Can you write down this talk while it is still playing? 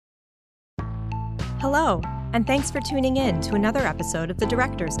Hello, and thanks for tuning in to another episode of The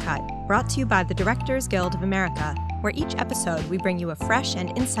Director's Cut, brought to you by the Directors Guild of America, where each episode we bring you a fresh and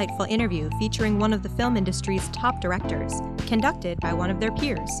insightful interview featuring one of the film industry's top directors, conducted by one of their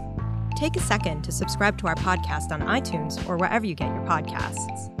peers. Take a second to subscribe to our podcast on iTunes or wherever you get your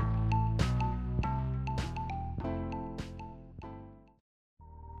podcasts.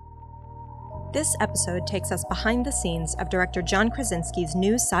 This episode takes us behind the scenes of director John Krasinski's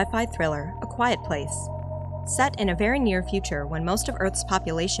new sci-fi thriller, A Quiet Place. Set in a very near future when most of Earth's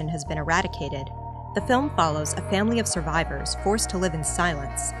population has been eradicated, the film follows a family of survivors forced to live in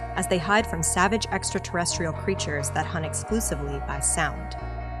silence as they hide from savage extraterrestrial creatures that hunt exclusively by sound.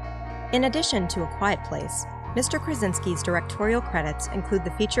 In addition to A Quiet Place, Mr. Krasinski's directorial credits include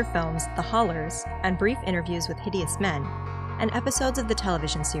the feature films The Haulers and brief interviews with hideous men, and episodes of the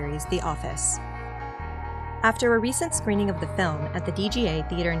television series The Office. After a recent screening of the film at the DGA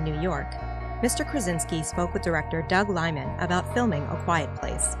Theater in New York, Mr. Krasinski spoke with director Doug Liman about filming A Quiet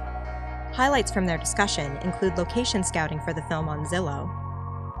Place. Highlights from their discussion include location scouting for the film on Zillow,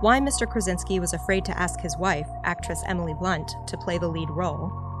 why Mr. Krasinski was afraid to ask his wife, actress Emily Blunt, to play the lead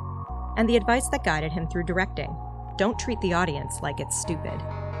role, and the advice that guided him through directing: don't treat the audience like it's stupid.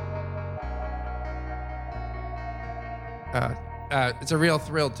 It's a real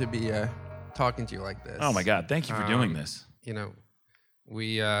thrill to be talking to you like this. Oh my God! Thank you for doing this. You know,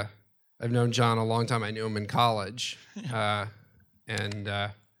 I've known John a long time. I knew him in college, and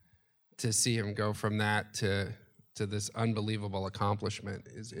to see him go from that to this unbelievable accomplishment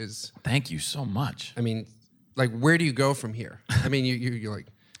is. Thank you so much. I mean, like, where do you go from here? I mean, you're like,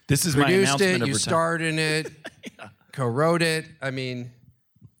 this is my produced announcement it, you starred in it, yeah. co-wrote it. I mean,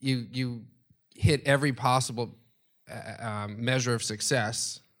 you hit every possible measure of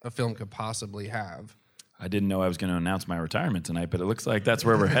success a film could possibly have. I didn't know I was going to announce my retirement tonight, but it looks like that's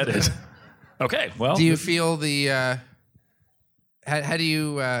where we're headed. Okay, well. Do you feel the? How do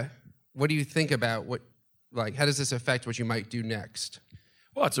you? What do you think about how does this affect what you might do next?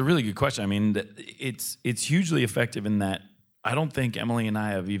 Well, it's a really good question. I mean, it's hugely effective in that I don't think Emily and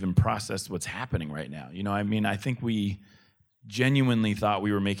I have even processed what's happening right now. You know, I mean, I think we genuinely thought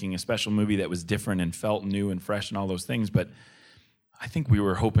we were making a special movie that was different and felt new and fresh and all those things, but I think we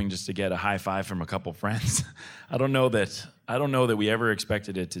were hoping just to get a high five from a couple friends. I don't know that we ever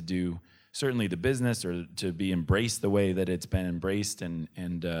expected it to do certainly the business or to be embraced the way that it's been embraced, and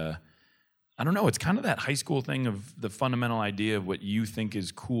I don't know, it's kind of that high school thing of the fundamental idea of what you think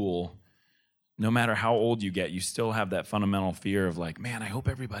is cool. No matter how old you get, you still have that fundamental fear of like, man, I hope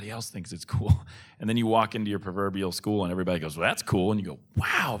everybody else thinks it's cool. And then you walk into your proverbial school and everybody goes, well, that's cool. And you go,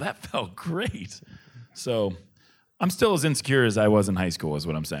 wow, that felt great. So I'm still as insecure as I was in high school is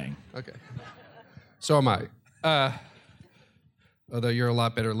what I'm saying. Okay. So am I. Although you're a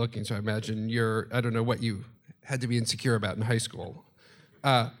lot better looking, so I imagine I don't know what you had to be insecure about in high school.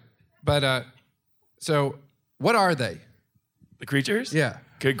 So what are they? The creatures? Yeah.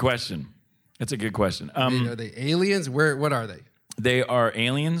 Good question. That's a good question. Are they aliens? What are they? They are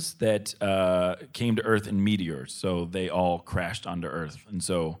aliens that came to Earth in meteors. So they all crashed onto Earth. And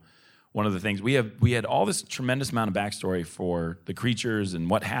so one of the things, we had all this tremendous amount of backstory for the creatures and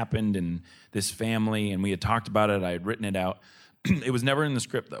what happened and this family, and we had talked about it. I had written it out. It was never in the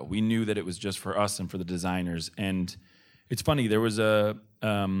script, though. We knew that it was just for us and for the designers. And it's funny, there was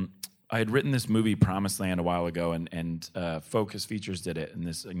I had written this movie, Promised Land, a while ago, and Focus Features did it. And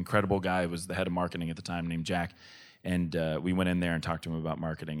this incredible guy was the head of marketing at the time named Jack. And we went in there and talked to him about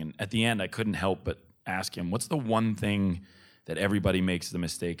marketing. And at the end, I couldn't help but ask him, what's the one thing that everybody makes the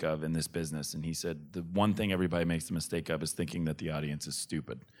mistake of in this business? And he said, the one thing everybody makes the mistake of is thinking that the audience is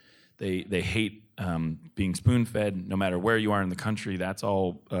stupid. They hate being spoon-fed, no matter where you are in the country. That's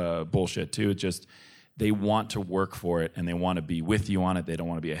all bullshit, too. It's just they want to work for it, and they want to be with you on it. They don't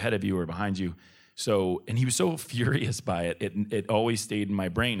want to be ahead of you or behind you. So, and he was so furious by it. It always stayed in my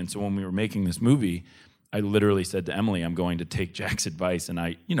brain. And so when we were making this movie, I literally said to Emily, I'm going to take Jack's advice, and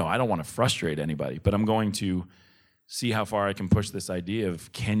I don't want to frustrate anybody, but I'm going to see how far I can push this idea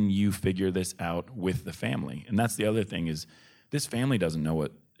of, can you figure this out with the family? And that's the other thing is, this family doesn't know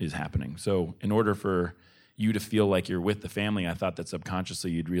what is happening. So in order for you to feel like you're with the family, I thought that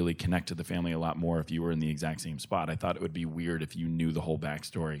subconsciously you'd really connect to the family a lot more if you were in the exact same spot. I thought it would be weird if you knew the whole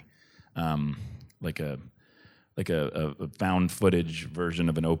backstory, like a found footage version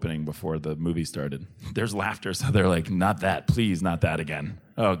of an opening before the movie started. There's laughter, so they're like, not that, please, not that again.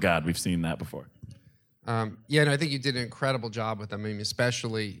 Oh God, we've seen that before. And I think you did an incredible job with them. I mean,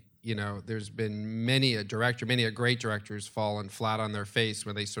 especially, there's been many a great director who's fallen flat on their face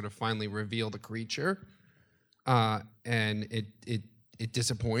when they sort of finally reveal the creature, and it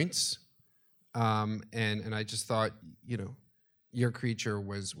disappoints. And I just thought, your creature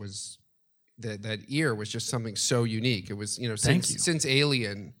was that ear was just something so unique. It was, since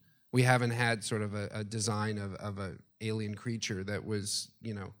Alien, we haven't had sort of a design of a alien creature that was,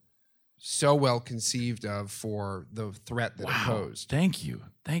 so well conceived of for the threat that it posed. Thank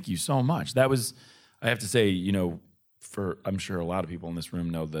you so much. That was, I have to say, I'm sure a lot of people in this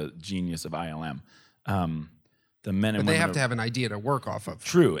room know the genius of ILM. The men and women. But they have to have an idea to work off of.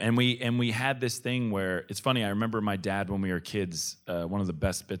 True, and we had this thing where it's funny. I remember my dad when we were kids. One of the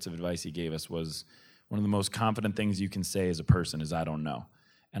best bits of advice he gave us was, one of the most confident things you can say as a person is, "I don't know."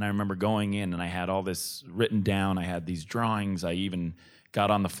 And I remember going in and I had all this written down. I had these drawings. I even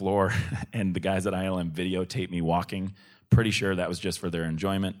got on the floor and the guys at ILM videotaped me walking. Pretty sure that was just for their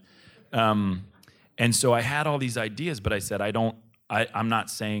enjoyment. And so I had all these ideas, but I said, I'm not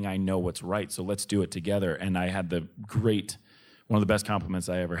saying I know what's right, so let's do it together. And I had one of the best compliments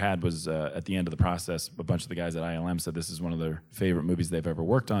I ever had was at the end of the process, a bunch of the guys at ILM said this is one of their favorite movies they've ever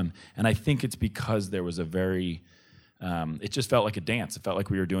worked on. And I think it's because there was it just felt like a dance. It felt like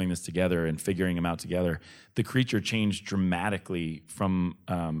we were doing this together and figuring them out together. The creature changed dramatically from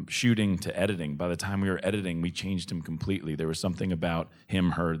shooting to editing. By the time we were editing, we changed him completely. There was something about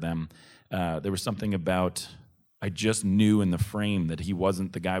him, her, them. There was something about, I just knew in the frame that he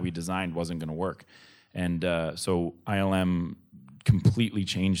wasn't the guy we designed wasn't going to work. And so ILM completely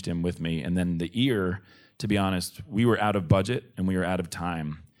changed him with me. And then the ear, to be honest, we were out of budget and we were out of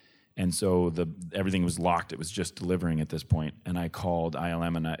time. And so everything was locked. It was just delivering at this point. And I called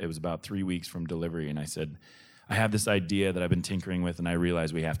ILM, and it was about 3 weeks from delivery. And I said, I have this idea that I've been tinkering with, and I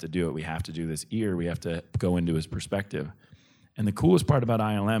realize we have to do it. We have to do this ear. We have to go into his perspective. And the coolest part about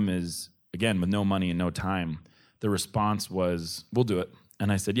ILM is, again, with no money and no time, the response was, we'll do it. And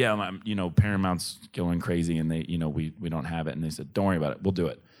I said, yeah, Paramount's going crazy, and they, we don't have it. And they said, don't worry about it. We'll do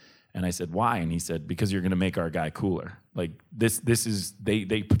it. And I said, why? And he said, because you're going to make our guy cooler. Like this is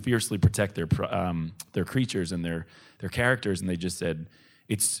they fiercely protect their creatures and their characters, and they just said,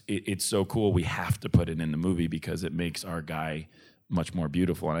 it's so cool. We have to put it in the movie because it makes our guy much more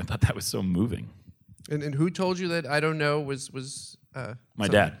beautiful. And I thought that was so moving. And who told you that? I don't know. Was my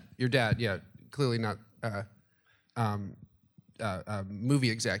dad? Your dad? Yeah, clearly not movie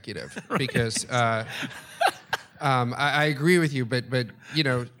executive because I agree with you, but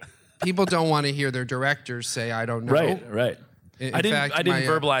people don't want to hear their directors say, I don't know. Right. I didn't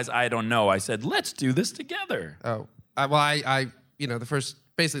verbalize, I don't know. I said, let's do this together. Oh, the first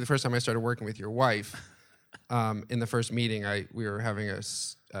time I started working with your wife, in the first meeting, we were having a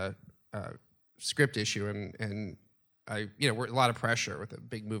script issue, and we're a lot of pressure with a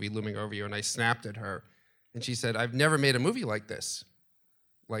big movie looming over you, and I snapped at her, and she said, I've never made a movie like this.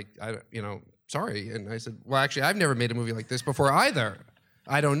 Sorry. And I said, well, actually, I've never made a movie like this before either.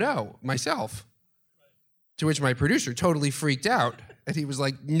 I don't know, myself. To which my producer totally freaked out. And he was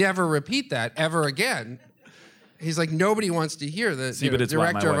like, never repeat that ever again. He's like, nobody wants to hear the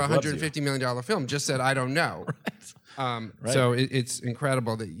director of a $150 million film just said, I don't know. Right. So it's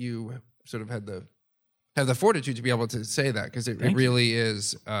incredible that you sort of have the fortitude to be able to say that, because it really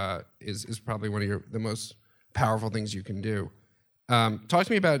is probably one of the most powerful things you can do. Talk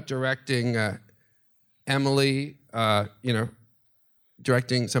to me about directing Emily,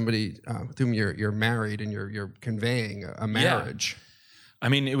 directing somebody with whom you're married and you're conveying a marriage. Yeah. I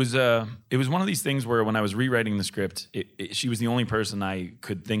mean, it was one of these things where when I was rewriting the script, she was the only person I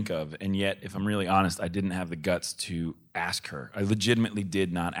could think of, and yet, if I'm really honest, I didn't have the guts to ask her. I legitimately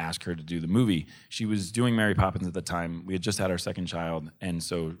did not ask her to do the movie. She was doing Mary Poppins at the time. We had just had our second child, and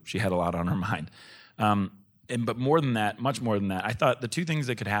so she had a lot on her mind. But more than that, much more than that, I thought the two things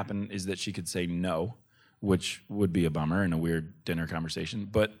that could happen is that she could say no, which would be a bummer and a weird dinner conversation.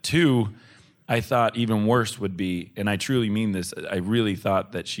 But two, I thought even worse would be, and I truly mean this, I really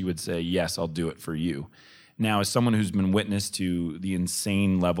thought that she would say, yes, I'll do it for you. Now, as someone who's been witness to the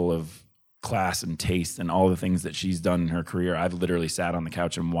insane level of class and taste and all the things that she's done in her career, I've literally sat on the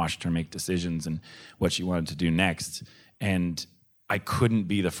couch and watched her make decisions and what she wanted to do next. And I couldn't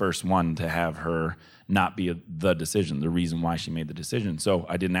be the first one to have her not be the decision, the reason why she made the decision. So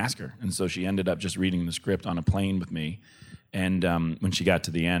I didn't ask her. And so she ended up just reading the script on a plane with me. And when she got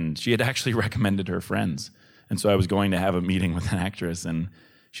to the end, she had actually recommended her friends. And so I was going to have a meeting with an actress, and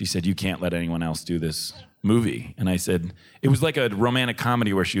she said, you can't let anyone else do this movie. And I said, it was like a romantic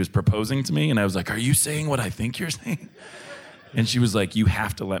comedy where she was proposing to me, and I was like, are you saying what I think you're saying? And she was like, you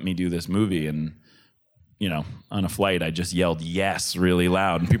have to let me do this movie. And on a flight, I just yelled yes really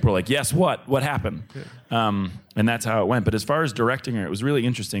loud. And people were like, yes, what? What happened? Yeah. And that's how it went. But as far as directing her, it was really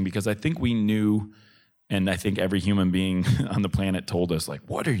interesting because I think we knew And I think every human being on the planet told us, like,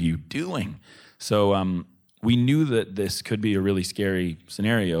 what are you doing? So we knew that this could be a really scary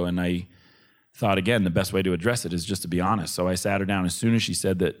scenario, and I thought, again, the best way to address it is just to be honest. So I sat her down. As soon as she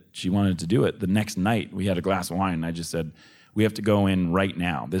said that she wanted to do it, the next night we had a glass of wine, and I just said, we have to go in right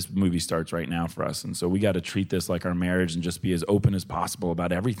now. This movie starts right now for us, and so we got to treat this like our marriage and just be as open as possible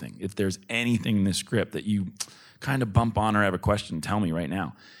about everything. If there's anything in this script that you kind of bump on or have a question, tell me right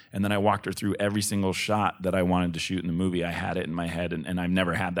now. And then I walked her through every single shot that I wanted to shoot in the movie. I had it in my head, and I've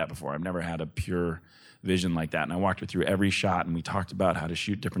never had that before. I've never had a pure vision like that. And I walked her through every shot, and we talked about how to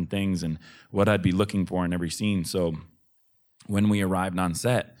shoot different things and what I'd be looking for in every scene. So when we arrived on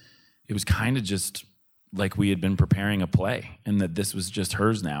set, it was kind of just like we had been preparing a play, and that this was just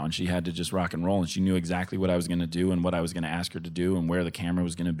hers now, and she had to just rock and roll, and she knew exactly what I was going to do and what I was going to ask her to do and where the camera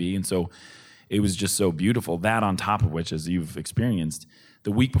was going to be. And so it was just so beautiful. That on top of which, as you've experienced,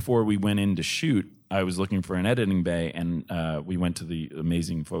 the week before we went in to shoot, I was looking for an editing bay, and we went to the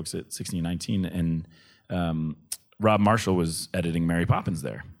amazing folks at 1619, and Rob Marshall was editing Mary Poppins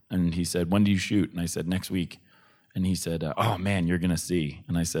there. And he said, when do you shoot? And I said, next week. And he said, oh, man, you're going to see.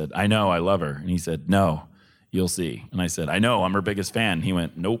 And I said, I know, I love her. And he said, no, you'll see. And I said, I know, I'm her biggest fan. He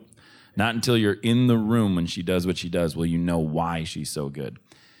went, nope, not until you're in the room when she does what she does will you know why she's so good.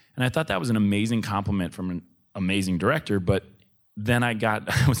 And I thought that was an amazing compliment from an amazing director, but then I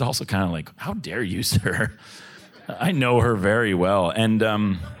was also kind of like, how dare you, sir? I know her very well.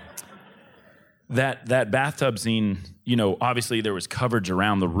 And that bathtub scene, obviously there was coverage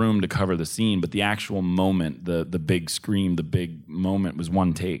around the room to cover the scene, but the actual moment, the big scream, the big moment was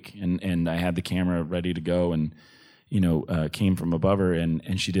one take. And I had the camera ready to go, and, came from above her,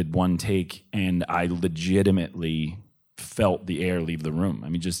 and she did one take, and I legitimately felt the air leave the room. I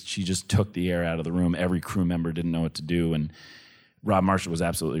mean, she just took the air out of the room. Every crew member didn't know what to do, and Rob Marshall was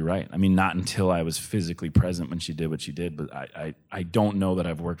absolutely right. I mean, not until I was physically present when she did what she did, but I don't know that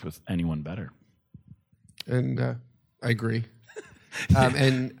I've worked with anyone better. And I agree.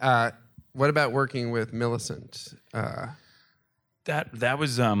 And what about working with Millicent? That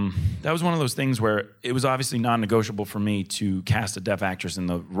was one of those things where it was obviously non-negotiable for me to cast a deaf actress in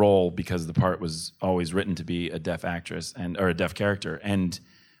the role, because the part was always written to be a deaf actress or a deaf character. And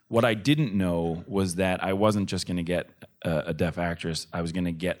what I didn't know was that I wasn't just going to get a deaf actress. I was going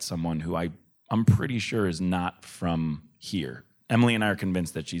to get someone who I'm pretty sure is not from here. Emily and I are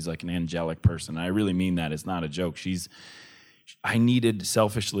convinced that she's like an angelic person. And I really mean that. It's not a joke. I needed,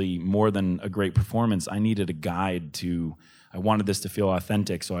 selfishly, more than a great performance, I needed a guide I wanted this to feel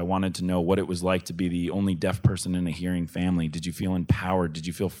authentic, so I wanted to know what it was like to be the only deaf person in a hearing family. Did you feel empowered? Did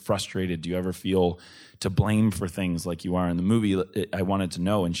you feel frustrated? Do you ever feel to blame for things like you are in the movie? I wanted to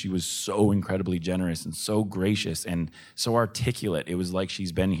know, and she was so incredibly generous and so gracious and so articulate. It was like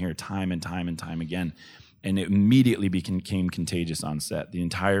she's been here time and time and time again. And it immediately became contagious on set. The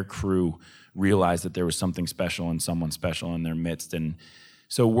entire crew realized that there was something special and someone special in their midst. And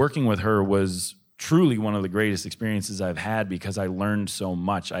so working with her was truly one of the greatest experiences I've had, because I learned so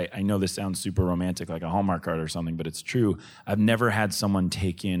much. I know this sounds super romantic, like a Hallmark card or something, but it's true. I've never had someone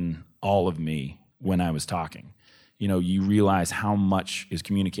take in all of me when I was talking. You realize how much is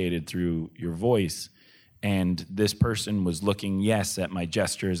communicated through your voice. And this person was looking, yes, at my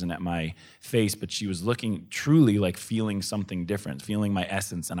gestures and at my face, but she was looking truly like feeling something different, feeling my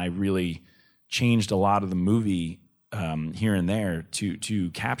essence. And I really changed a lot of the movie here and there to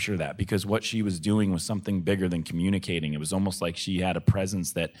capture that, because what she was doing was something bigger than communicating. It was almost like she had a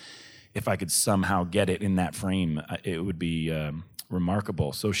presence that if I could somehow get it in that frame, it would be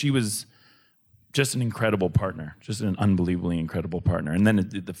remarkable. So she was just an incredible partner, just an unbelievably incredible partner. And then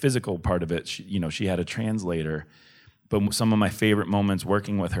the physical part of it, she had a translator. But some of my favorite moments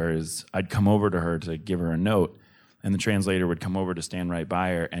working with her is I'd come over to her to give her a note, and the translator would come over to stand right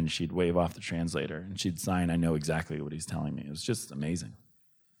by her, and she'd wave off the translator, and she'd sign, I know exactly what he's telling me. It was just amazing.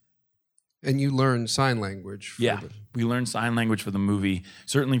 And you learned sign language. We learned sign language for the movie,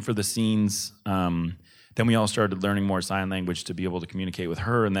 certainly for the scenes. Then we all started learning more sign language to be able to communicate with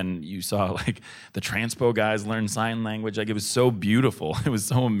her. And then you saw like the transpo guys learn sign language. Like, it was so beautiful. It was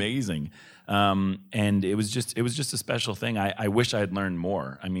so amazing. And it was just a special thing. I wish I had learned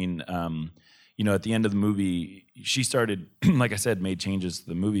more. I mean, at the end of the movie, she started, like I said, made changes to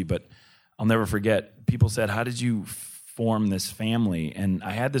the movie, but I'll never forget, people said, how did you form this family? And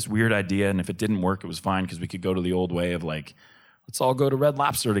I had this weird idea, and if it didn't work, it was fine, because we could go to the old way of like, let's all go to Red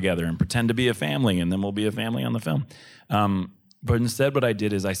Lobster together and pretend to be a family, and then we'll be a family on the film. But instead what I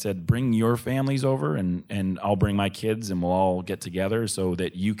did is I said, bring your families over, and I'll bring my kids, and we'll all get together so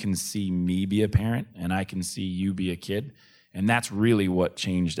that you can see me be a parent and I can see you be a kid. And that's really what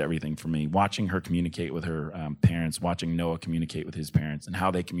changed everything for me. Watching her communicate with her parents, watching Noah communicate with his parents, and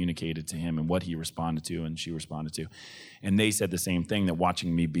how they communicated to him and what he responded to and she responded to. And they said the same thing, that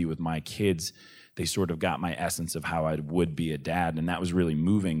watching me be with my kids, they sort of got my essence of how I would be a dad, and that was really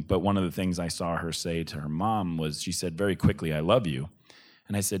moving. But one of the things I saw her say to her mom was, she said very quickly, "I love you."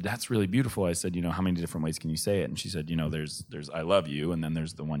 And I said, "That's really beautiful." I said, "How many different ways can you say it?" And she said, "There's I love you, and then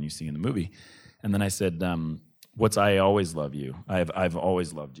there's the one you see in the movie." And then I said, "What's I always love you? I've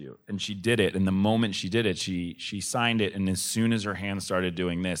always loved you." And she did it. And the moment she did it, she signed it. And as soon as her hand started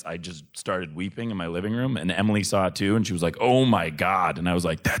doing this, I just started weeping in my living room. And Emily saw it too. And she was like, "Oh my God." And I was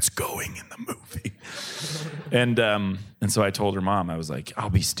like, "That's going in the movie." and so I told her mom, I was like, "I'll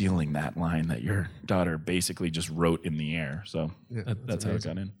be stealing that line that your daughter basically just wrote in the air." So that's how it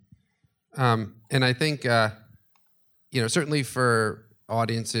got in. And I think, certainly for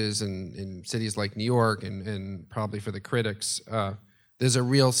audiences in cities like New York and probably for the critics, there's a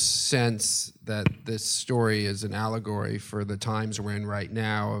real sense that this story is an allegory for the times we're in right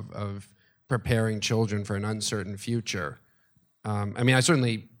now of preparing children for an uncertain future.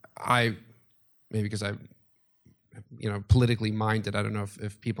 Maybe because I'm, politically minded, I don't know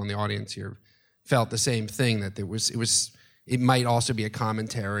if people in the audience here felt the same thing, that it might also be a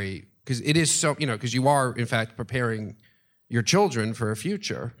commentary, because it is so, because you are in fact preparing your children for a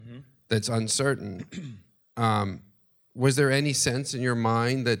future that's uncertain. Was there any sense in your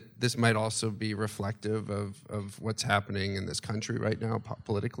mind that this might also be reflective of what's happening in this country right now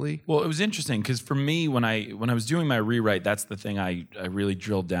politically? Well, it was interesting because for me, when I was doing my rewrite, that's the thing I really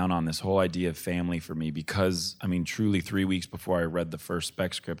drilled down on, this whole idea of family for me, because truly 3 weeks before I read the first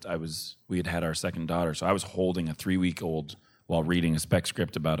spec script, we had our second daughter, so I was holding a 3-week-old while reading a spec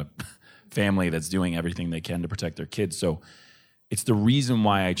script about a family that's doing everything they can to protect their kids. So it's the reason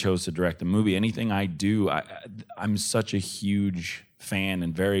why I chose to direct the movie. Anything I do, I'm such a huge fan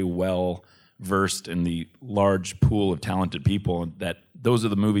and very well versed in the large pool of talented people that those are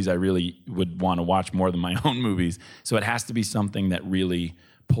the movies I really would want to watch more than my own movies. So it has to be something that really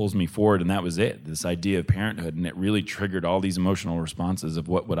pulls me forward, and that was it, this idea of parenthood, and it really triggered all these emotional responses of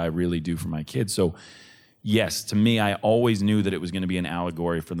what would I really do for my kids. So yes, to me, I always knew that it was going to be an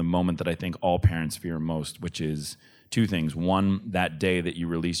allegory for the moment that I think all parents fear most, which is 2 things. One, that day that you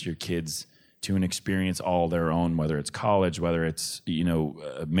release your kids to an experience all their own, whether it's college, whether it's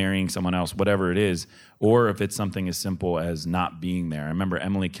marrying someone else, whatever it is, or if it's something as simple as not being there. I remember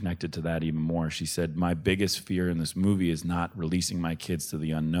Emily connected to that even more. She said, "My biggest fear in this movie is not releasing my kids to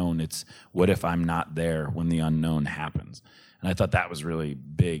the unknown. It's what if I'm not there when the unknown happens?" And I thought that was really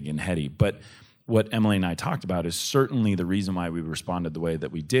big and heady. But what Emily and I talked about is certainly the reason why we responded the way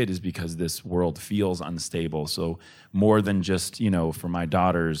that we did is because this world feels unstable. So more than just, for my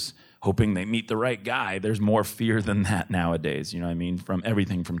daughters, hoping they meet the right guy, there's more fear than that nowadays. From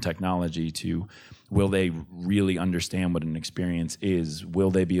everything from technology to, will they really understand what an experience is?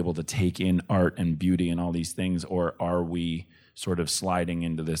 Will they be able to take in art and beauty and all these things? Or are we sort of sliding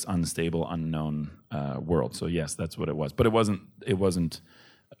into this unstable, unknown world? So yes, that's what it was. But it wasn't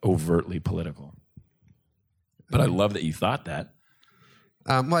overtly political. But I love that you thought that.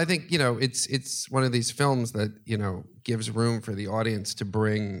 Well, I think, it's one of these films that, gives room for the audience to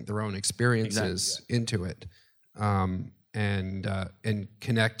bring their own experiences into it, and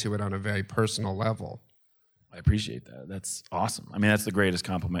connect to it on a very personal level. I appreciate that. That's awesome. That's the greatest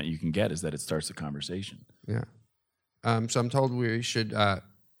compliment you can get, is that it starts a conversation. Yeah. So I'm told we should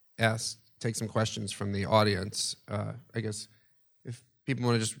take some questions from the audience. I guess if people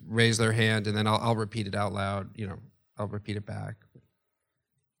want to just raise their hand, and then I'll repeat it out loud. I'll repeat it back.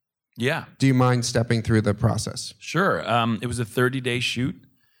 Yeah. Do you mind stepping through the process? Sure. It was a 30-day shoot.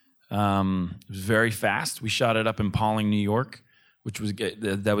 It was very fast. We shot it up in Pawling, New York, which was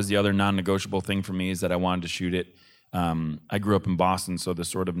that was the other non-negotiable thing for me, is that I wanted to shoot it. I grew up in Boston, so the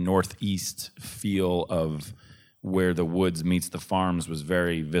sort of northeast feel of where the woods meets the farms was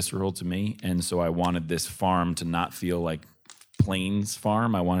very visceral to me, and so I wanted this farm to not feel like Plains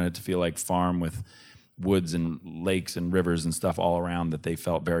farm. I wanted it to feel like farm with woods and lakes and rivers and stuff all around, that they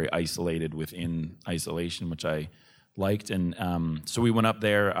felt very isolated within isolation, which I liked. And so we went up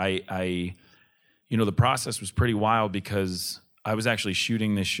there. I the process was pretty wild, because I was actually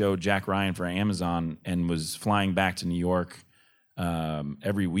shooting this show, Jack Ryan, for Amazon, and was flying back to New York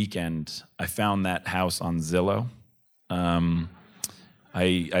every weekend. I found that house on Zillow.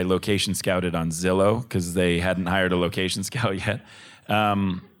 I location scouted on Zillow because they hadn't hired a location scout yet.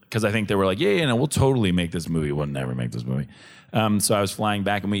 Because I think they were like, yeah, we'll totally make this movie. We'll never make this movie. So I was flying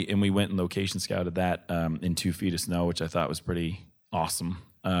back, and we went and location scouted that in 2 feet of snow, which I thought was pretty awesome.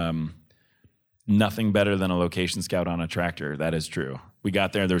 Nothing better than a location scout on a tractor. That is true. We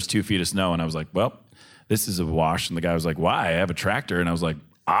got there, there was 2 feet of snow, and I was like, well, this is a wash. And the guy was like, why? I have a tractor. And I was like,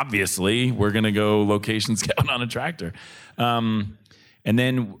 obviously, we're going to go location scout on a tractor. And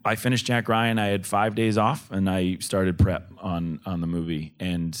then I finished Jack Ryan. I had 5 days off, and I started prep on the movie.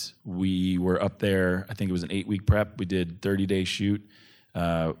 And we were up there, I think it was an 8-week prep. We did 30-day shoot.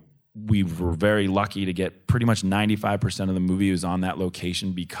 We were very lucky to get pretty much 95% of the movie was on that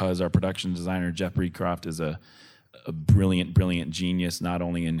location because our production designer, Jeff Breedcroft, is a brilliant, brilliant genius, not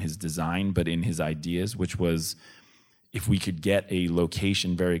only in his design, but in his ideas, which was, if we could get a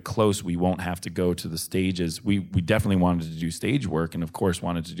location very close, we won't have to go to the stages. We definitely wanted to do stage work, and of course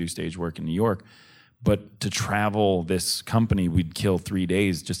wanted to do stage work in New York. But to travel this company, we'd kill 3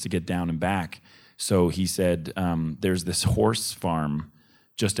 days just to get down and back. So he said, there's this horse farm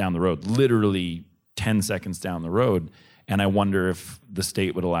just down the road, literally 10 seconds down the road. And I wonder if the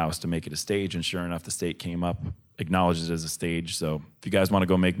state would allow us to make it a stage. And sure enough, the state came up, acknowledged it as a stage. So if you guys want to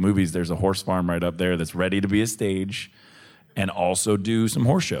go make movies, there's a horse farm right up there that's ready to be a stage and also do some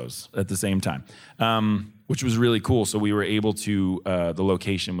horse shows at the same time, which was really cool. So we were able to, the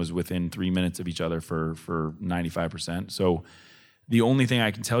location was within 3 minutes of each other for 95%. So the only thing I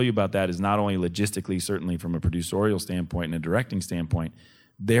can tell you about that is not only logistically, certainly from a producerial standpoint and a directing standpoint,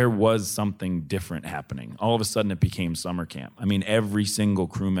 there was something different happening. All of a sudden, it became summer camp. I mean, every single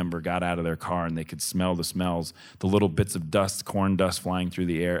crew member got out of their car and they could smell the smells, the little bits of dust, corn dust flying through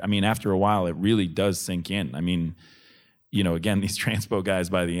the air. I mean, after a while, it really does sink in. I mean, you know, again, these transpo guys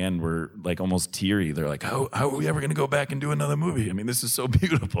by the end were like almost teary. They're like, how are we ever going to go back and do another movie? I mean, this is so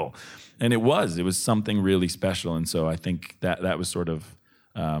beautiful. And it was something really special. And so I think that was sort of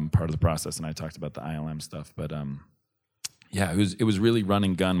part of the process. And I talked about the ILM stuff, but yeah, it was really run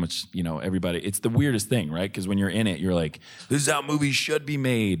and gun, which, you know, everybody, it's the weirdest thing, right? Because when you're in it, you're like, this is how movies should be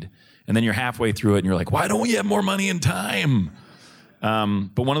made. And then you're halfway through it and you're like, why don't we have more money and time?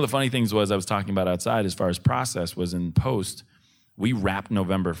 But one of the funny things was I was talking about outside as far as process was in post, we wrapped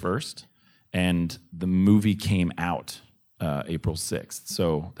November 1st and the movie came out April 6th.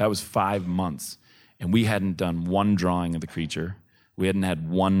 So that was 5 months. And we hadn't done one drawing of the creature. We hadn't had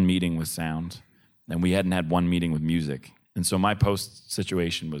one meeting with sound. And we hadn't had one meeting with music. And so my post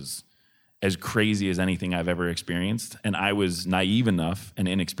situation was as crazy as anything I've ever experienced. And I was naive enough and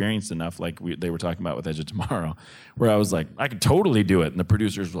inexperienced enough, like they were talking about with Edge of Tomorrow, where I was like, I could totally do it. And the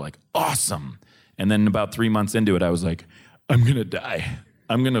producers were like, awesome. And then about 3 months into it, I was like, I'm going to die.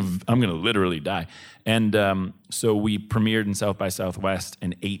 I'm gonna literally die. And so we premiered in South by Southwest,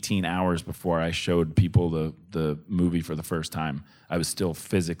 and 18 hours before I showed people the movie for the first time, I was still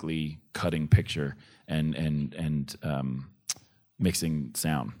physically cutting picture and mixing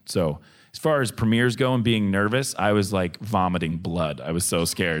sound. So as far as premieres go and being nervous, I was like vomiting blood. I was so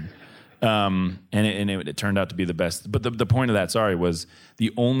scared. And it turned out to be the best. But the point of that, was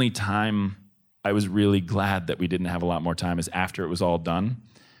the only time I was really glad that we didn't have a lot more time is after it was all done.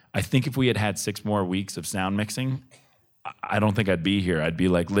 I think if we had had 6 more weeks of sound mixing, I don't think I'd be here. I'd be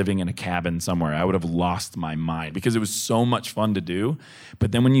like living in a cabin somewhere. I would have lost my mind because it was so much fun to do.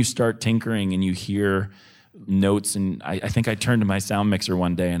 But then when you start tinkering and you hear notes, and I think I turned to my sound mixer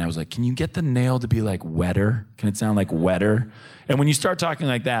one day and I was like, can you get the nail to be like wetter? Can it sound like wetter? And when you start talking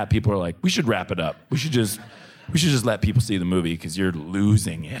like that, people are like, we should wrap it up. We should just let people see the movie because you're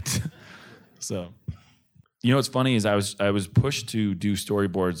losing it. So, you know what's funny is I was pushed to do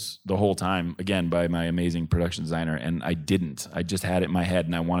storyboards the whole time, again, by my amazing production designer, and I didn't. I just had it in my head,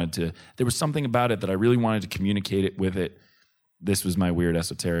 and I wanted to. There was something about it that I really wanted to communicate it with it. This was my weird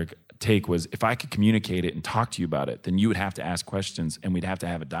esoteric take, was if I could communicate it and talk to you about it, then you would have to ask questions, and we'd have to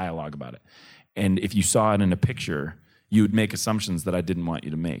have a dialogue about it. And if you saw it in a picture, you would make assumptions that I didn't want you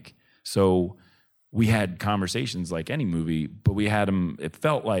to make. So we had conversations like any movie, but we had them, it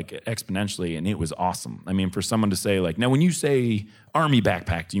felt like exponentially, and it was awesome. I mean, for someone to say like, now when you say army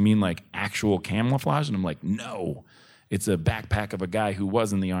backpack, do you mean like actual camouflage? And I'm like, no, it's a backpack of a guy who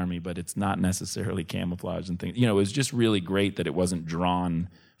was in the army, but it's not necessarily camouflage and things. You know, it was just really great that it wasn't drawn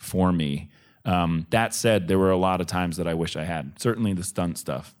for me. That said, there were a lot of times that I wish I had. Certainly the stunt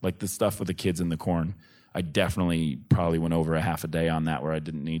stuff, like the stuff with the kids in the corn. I definitely probably went over a half a day on that where I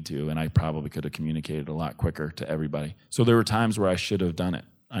didn't need to, and I probably could have communicated a lot quicker to everybody. So there were times where I should have done it.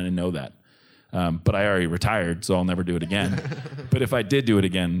 I didn't know that. But I already retired, so I'll never do it again. But if I did do it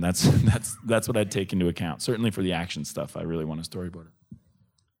again, that's what I'd take into account. Certainly for the action stuff, I really want to storyboard it.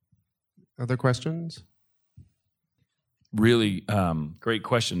 Other questions? Really great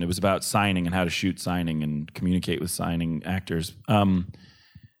question. It was about signing and how to shoot signing and communicate with signing actors.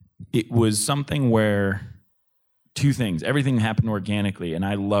 It was something where two things. Everything happened organically, and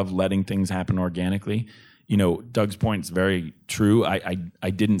I love letting things happen organically. You know, Doug's point is very true. I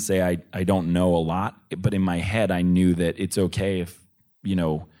didn't say I don't know a lot, but in my head I knew that it's okay if, you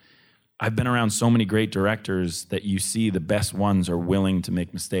know, I've been around so many great directors that you see the best ones are willing to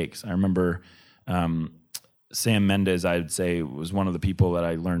make mistakes. I remember Sam Mendes, I would say, was one of the people that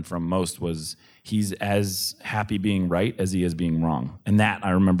I learned from most. Was he's as happy being right as he is being wrong. And that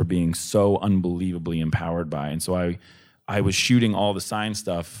I remember being so unbelievably empowered by. And so I was shooting all the sign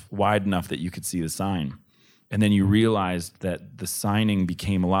stuff wide enough that you could see the sign. And then you realized that the signing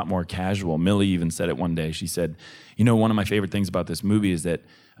became a lot more casual. Millie even said it one day. She said, you know, one of my favorite things about this movie is that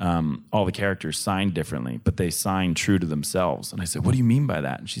all the characters signed differently, but they signed true to themselves. And I said, what do you mean by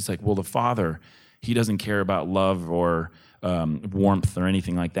that? And she's like, well, the father, he doesn't care about love or warmth or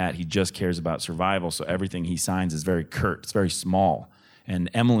anything like that. He just cares about survival. So everything he signs is very curt. It's very small.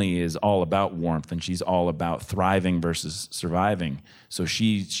 And Emily is all about warmth, and she's all about thriving versus surviving. So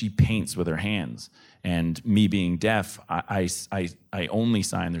she paints with her hands. And me being deaf, I only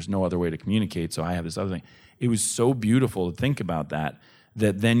sign. There's no other way to communicate, so I have this other thing. It was so beautiful to think about that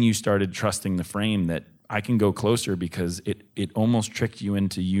then you started trusting the frame that I can go closer because it almost tricked you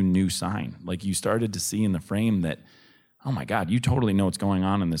into you knew sign. Like you started to see in the frame that, oh my God, you totally know what's going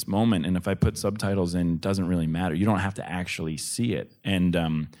on in this moment. And if I put subtitles in, it doesn't really matter. You don't have to actually see it. And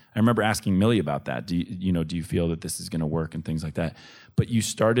I remember asking Millie about that. Do you feel that this is going to work and things like that? But you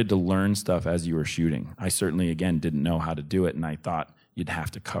started to learn stuff as you were shooting. I certainly, again, didn't know how to do it. And I thought you'd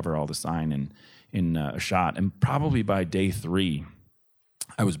have to cover all the sign in a shot. And probably by day 3,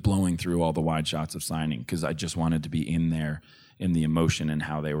 I was blowing through all the wide shots of signing because I just wanted to be in there in the emotion and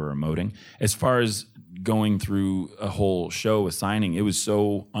how they were emoting. As far as going through a whole show with signing, it was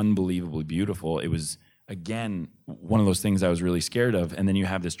so unbelievably beautiful. It was, again, one of those things I was really scared of. And then you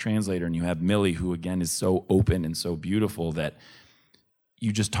have this translator and you have Millie, who, again, is so open and so beautiful that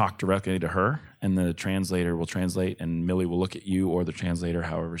you just talk directly to her and the translator will translate and Millie will look at you or the translator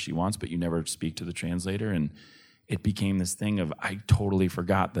however she wants, but you never speak to the translator. And it became this thing of I totally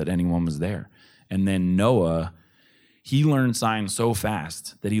forgot that anyone was there. And then Noah, he learned signs so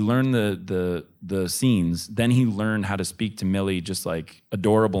fast that he learned the scenes. Then he learned how to speak to Millie just like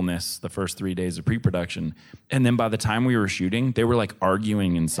adorableness the first 3 days of pre-production. And then by the time we were shooting, they were like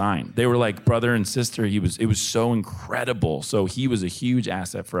arguing in sign. They were like brother and sister. It was so incredible. So he was a huge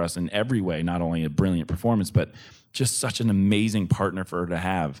asset for us in every way, not only a brilliant performance, but just such an amazing partner for her to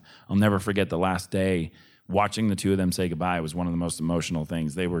have. I'll never forget the last day. Watching the two of them say goodbye was one of the most emotional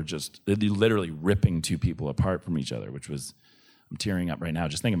things. They were they're literally ripping two people apart from each other, which was, I'm tearing up right now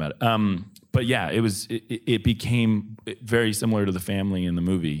just thinking about it. But yeah, it became very similar to the family in the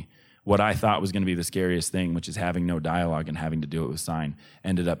movie. What I thought was going to be the scariest thing, which is having no dialogue and having to do it with sign,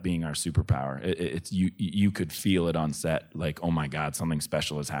 ended up being our superpower. You could feel it on set, like, oh my God, something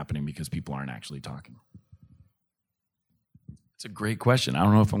special is happening because people aren't actually talking. It's a great question. I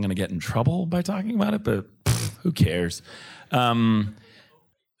don't know if I'm going to get in trouble by talking about it, but who cares?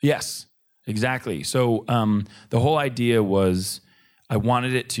 Yes, exactly. So the whole idea was I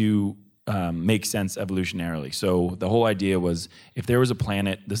wanted it to make sense evolutionarily. So the whole idea was if there was a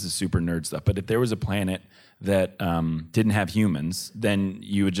planet, this is super nerd stuff, but if there was a planet that didn't have humans, then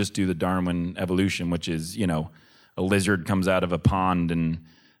you would just do the Darwin evolution, which is, a lizard comes out of a pond and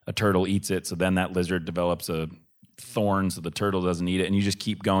a turtle eats it. So then that lizard develops a thorn so the turtle doesn't eat it, and you just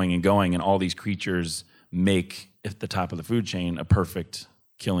keep going and going, and all these creatures make at the top of the food chain a perfect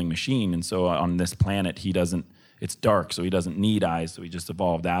killing machine. And so on this planet it's dark, so he doesn't need eyes, so he just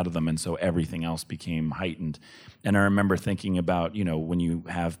evolved out of them, and so everything else became heightened. And I remember thinking about, when you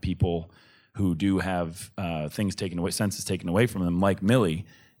have people who do have things taken away, senses taken away from them, like Millie,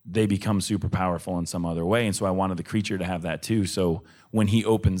 they become super powerful in some other way. And so I wanted the creature to have that too. So when he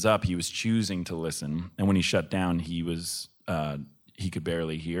opens up, he was choosing to listen. And when he shut down, he could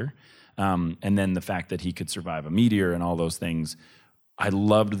barely hear. And then the fact that he could survive a meteor and all those things. I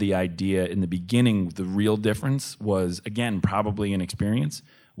loved the idea in the beginning. The real difference was, again, probably an experience,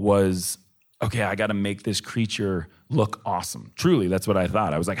 was, okay, I got to make this creature look awesome. Truly, that's what I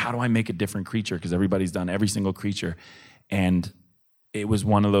thought. I was like, how do I make a different creature? Because everybody's done every single creature. And it was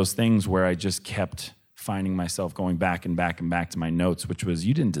one of those things where I just kept finding myself going back and back and back to my notes, which was,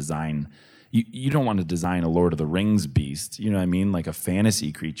 you didn't design, you don't want to design a Lord of the Rings beast, you know what I mean? Like a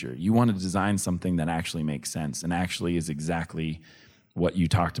fantasy creature. You want to design something that actually makes sense and actually is exactly what you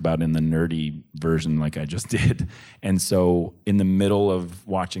talked about in the nerdy version like I just did. And so in the middle of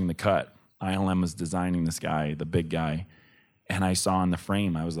watching the cut, ILM was designing this guy, the big guy, and I saw in the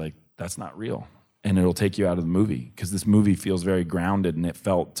frame, I was like, that's not real. and it'll take you out of the movie, because this movie feels very grounded, and it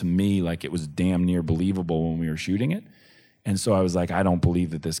felt to me like it was damn near believable when we were shooting it. And so I was like, I don't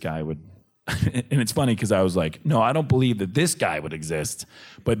believe that this guy would. And it's funny because I was like, no, I don't believe that this guy would exist,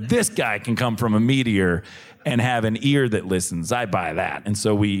 but this guy can come from a meteor and have an ear that listens. I buy that. And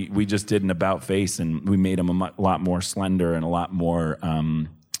so we just did an about face, and we made him a lot more slender and a lot more,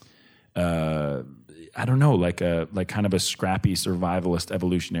 I don't know, like kind of a scrappy survivalist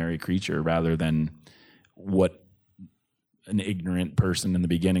evolutionary creature, rather than what an ignorant person in the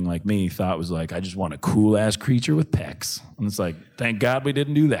beginning like me thought was like, I just want a cool ass creature with pecs. And it's like, thank God we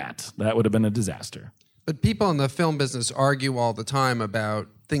didn't do that. That would have been a disaster. But people in the film business argue all the time about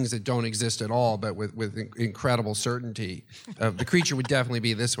things that don't exist at all, but with incredible certainty. The creature would definitely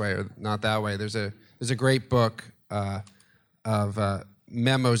be this way or not that way. There's a great book of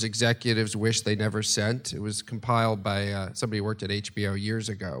memos executives wish they never sent. It was compiled by somebody who worked at HBO years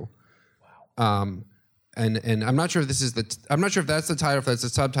ago. Wow. And I'm not sure if this is I'm not sure if that's the title, if that's the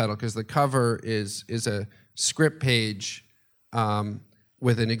subtitle, because the cover is a script page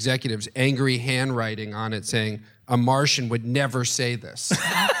with an executive's angry handwriting on it saying, "A Martian would never say this,"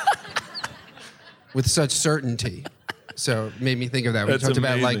 with such certainty. So it made me think of that. We talked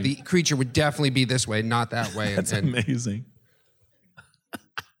about like the creature would definitely be this way, not that way. That's amazing.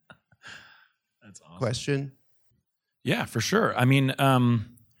 That's awesome. Question? Yeah, for sure. I mean,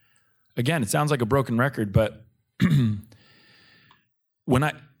 again, it sounds like a broken record, but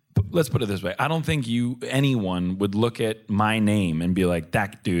let's put it this way. I don't think anyone would look at my name and be like,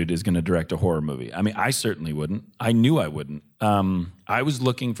 that dude is going to direct a horror movie. I mean, I certainly wouldn't. I knew I wouldn't. I was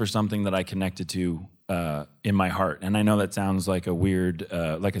looking for something that I connected to in my heart. And I know that sounds like a weird,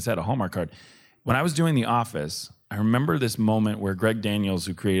 like I said, a Hallmark card. When I was doing The Office, I remember this moment where Greg Daniels,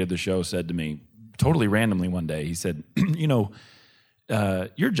 who created the show, said to me, totally randomly one day, he said,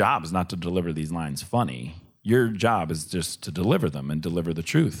 your job is not to deliver these lines funny. Your job is just to deliver them and deliver the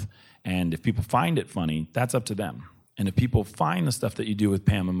truth. And if people find it funny, that's up to them. And if people find the stuff that you do with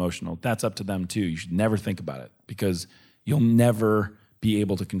Pam emotional, that's up to them too. You should never think about it, because you'll never be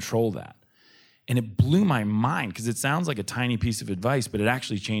able to control that. And it blew my mind, because it sounds like a tiny piece of advice, but it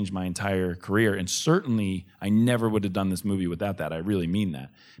actually changed my entire career. And certainly, I never would have done this movie without that. I really mean that.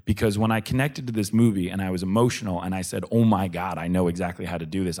 Because when I connected to this movie and I was emotional and I said, oh my God, I know exactly how to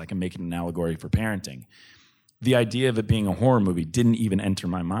do this. I can make it an allegory for parenting. The idea of it being a horror movie didn't even enter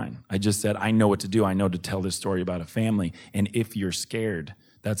my mind. I just said, I know what to do. I know to tell this story about a family. And if you're scared,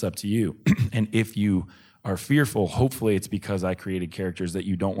 that's up to you. And if you are fearful, hopefully it's because I created characters that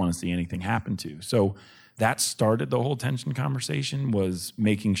you don't want to see anything happen to. So that started the whole tension conversation, was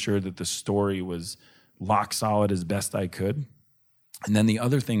making sure that the story was lock solid as best I could. And then the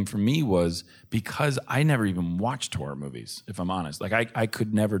other thing for me was, because I never even watched horror movies, if I'm honest. Like I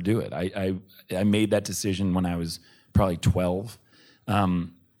could never do it. I made that decision when I was probably 12.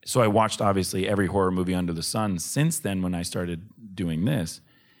 So I watched obviously every horror movie under the sun since then when I started doing this.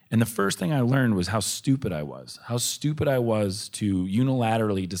 And the first thing I learned was how stupid I was. How stupid I was to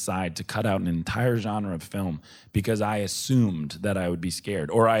unilaterally decide to cut out an entire genre of film because I assumed that I would be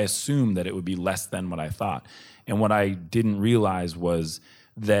scared, or I assumed that it would be less than what I thought. And what I didn't realize was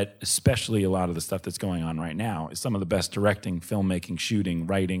that, especially a lot of the stuff that's going on right now, is some of the best directing, filmmaking, shooting,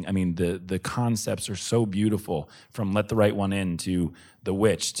 writing. I mean, the concepts are so beautiful, from Let the Right One In to The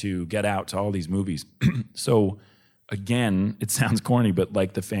Witch to Get Out to all these movies. So again, it sounds corny, but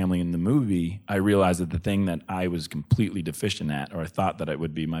like the family in the movie, I realized that the thing that I was completely deficient at, or I thought that it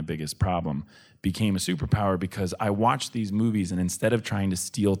would be my biggest problem, became a superpower, because I watched these movies, and instead of trying to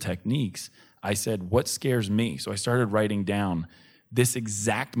steal techniques, I said, what scares me? So I started writing down, this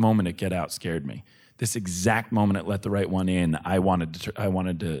exact moment at Get Out scared me. This exact moment at Let the Right One In, I wanted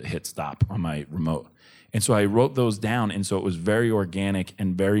to hit stop on my remote. And so I wrote those down, and so it was very organic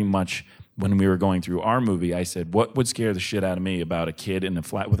and very much. When we were going through our movie, I said, what would scare the shit out of me about a kid in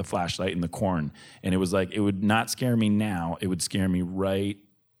with a flashlight in the corn? And it was like, it would not scare me now. It would scare me right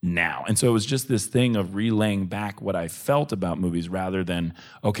now. And so it was just this thing of relaying back what I felt about movies, rather than,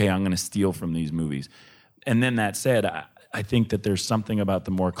 okay, I'm going to steal from these movies. And then that said, I think that there's something about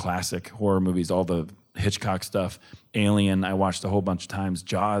the more classic horror movies, all the Hitchcock stuff, Alien, I watched a whole bunch of times.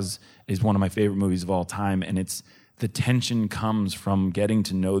 Jaws is one of my favorite movies of all time. And the tension comes from getting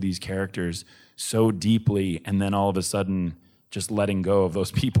to know these characters so deeply, and then all of a sudden just letting go of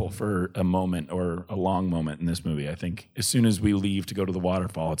those people for a moment, or a long moment in this movie. I think as soon as we leave to go to the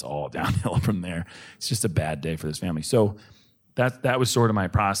waterfall, it's all downhill from there. It's just a bad day for this family. So that was sort of my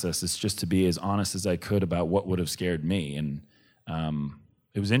process, is just to be as honest as I could about what would have scared me. And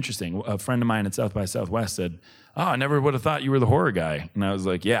it was interesting. A friend of mine at South by Southwest said, "Oh, I never would have thought you were the horror guy." And I was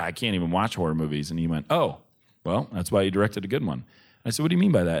like, "Yeah, I can't even watch horror movies." And he went, "Oh, well, that's why you directed a good one." I said, "What do you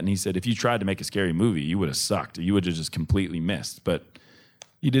mean by that?" And he said, "If you tried to make a scary movie, you would have sucked. You would have just completely missed. But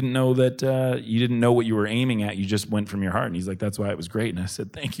you didn't know that you didn't know what you were aiming at. You just went from your heart." And he's like, "That's why it was great." And I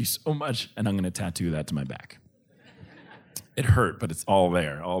said, "Thank you so much." And I'm going to tattoo that to my back. It hurt, but it's all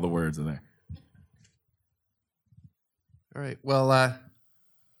there. All the words are there. All right. Well,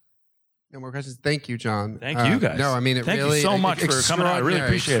 no more questions. Thank you, John. Thank you, guys. No, I mean, thank you so much for coming out. I really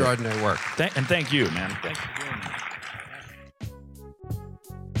appreciate it. Extraordinary work. And thank you, man. Thank you for doing that.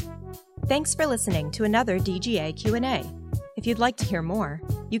 Thanks for listening to another DGA Q&A. If you'd like to hear more,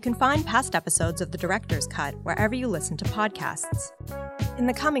 you can find past episodes of The Director's Cut wherever you listen to podcasts. In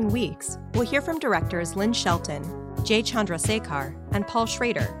the coming weeks, we'll hear from directors Lynn Shelton, Jay Chandrasekhar, and Paul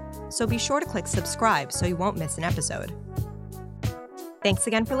Schrader, so be sure to click subscribe so you won't miss an episode. Thanks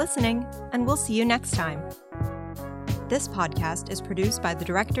again for listening, and we'll see you next time. This podcast is produced by the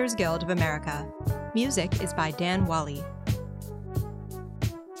Directors Guild of America. Music is by Dan Wally.